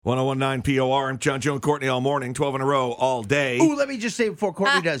1019 POR. I'm John, Joe, and Courtney all morning, 12 in a row, all day. Ooh, let me just say before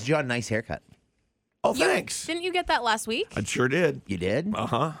Courtney does, John, nice haircut. Oh, thanks. Didn't you get that last week? I sure did. You did?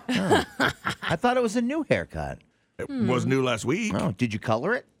 Uh-huh. Oh. I thought it was a new haircut. It was new last week. Oh, did you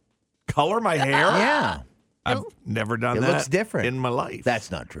color it? Color my hair? Yeah. I've never done It that looks different. in my life. That's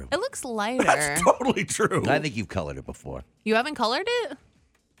not true. It looks lighter. That's totally true. I think you've colored it before. You haven't colored it?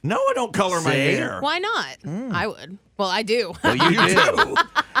 No, I don't color my See? hair. Why not? I would. Well, I do. Well, you You do. do.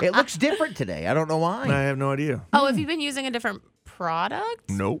 It looks different today. I don't know why. I have no idea. Oh, have you been using a different product?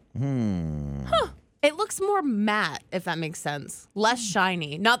 Nope. It looks more matte, if that makes sense. Less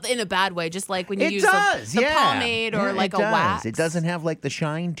shiny. Not in a bad way, just like when you It use does, the yeah. pomade or Yeah, like it a does. wax. It doesn't have like the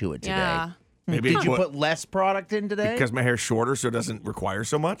shine to it today. Yeah. Maybe Did you put less product in today? because my hair's shorter, so it doesn't require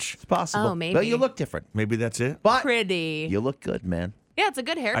so much? It's possible. Oh, maybe. But you look different. Maybe that's it. But Pretty. you look good, man. Yeah, it's a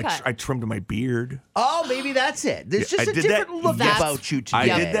good haircut. I trimmed my beard. Oh, maybe that's it. There's Yeah, just I a did that different look yes- about you I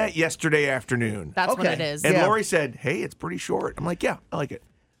today. did that yesterday afternoon. That's what Okay. it is. And Yeah. Lori said, hey, it's pretty short. I'm like, yeah, I like it.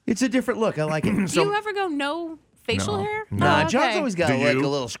 It's a different look. I like it. Do you ever go no facial No. hair? Nah, Oh, John's okay. always got Do like you? a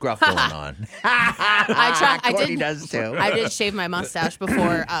little scruff going on. I try. I Courtney did. does too. I did shave my mustache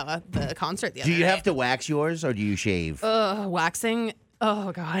before the concert the other Do you day. have to wax yours or do you shave? Waxing?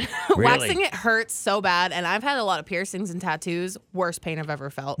 Oh God, Really? waxing it hurts so bad, and I've had a lot of piercings and tattoos. Worst pain I've ever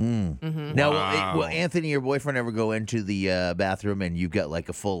felt. Now, will Anthony, your boyfriend, ever go into the bathroom and you've got like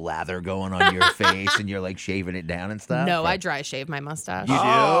a full lather going on your face and you're like shaving it down and stuff? No, Or- I dry shave my mustache. You do?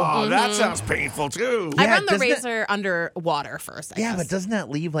 Oh, that sounds painful, too. I Yeah, run the doesn't it- razor under water first. I Yeah, guess. but doesn't that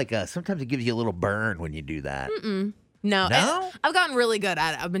leave like a? Sometimes it gives you a little burn when you do that. No, No? I've gotten really good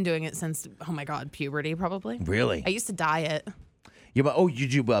at it. I've been doing it since, oh my God, puberty probably. Really? I used to dye it. Yeah, but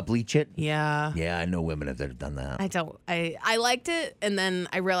did you bleach it? Yeah. Yeah, I know women that have done that. I don't. I liked it, and then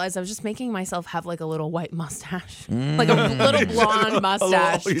I realized I was just making myself have like a little white mustache, like a little blonde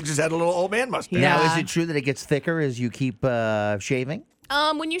mustache. You just had a little old man mustache. Yeah. Now, is it true that it gets thicker as you keep shaving?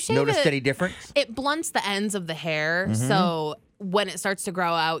 When you shave Notice it, any difference? it blunts the ends of the hair, so when it starts to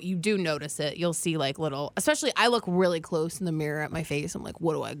grow out, you do notice it. You'll see like little, especially I look really close in the mirror at my face. I'm like,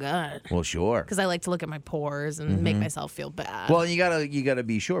 what do I got? Well, sure. Because I like to look at my pores and make myself feel bad. Well, you gotta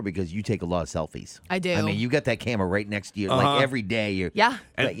be sure because you take a lot of selfies. I do. I mean, you got that camera right next to you, like every day. You're Yeah.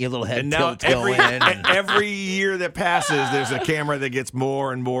 like, your little head And now tilts going. and- every year that passes, there's a camera that gets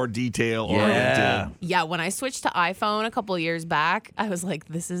more and more detail oriented. Yeah, when I switched to iPhone a couple of years back, I was like,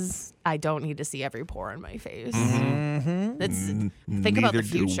 I don't need to see every pore in my face. Think about the Neither do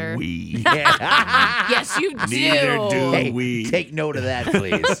future. we. Yes, you do. Neither do Hey, we. take note of that,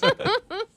 please.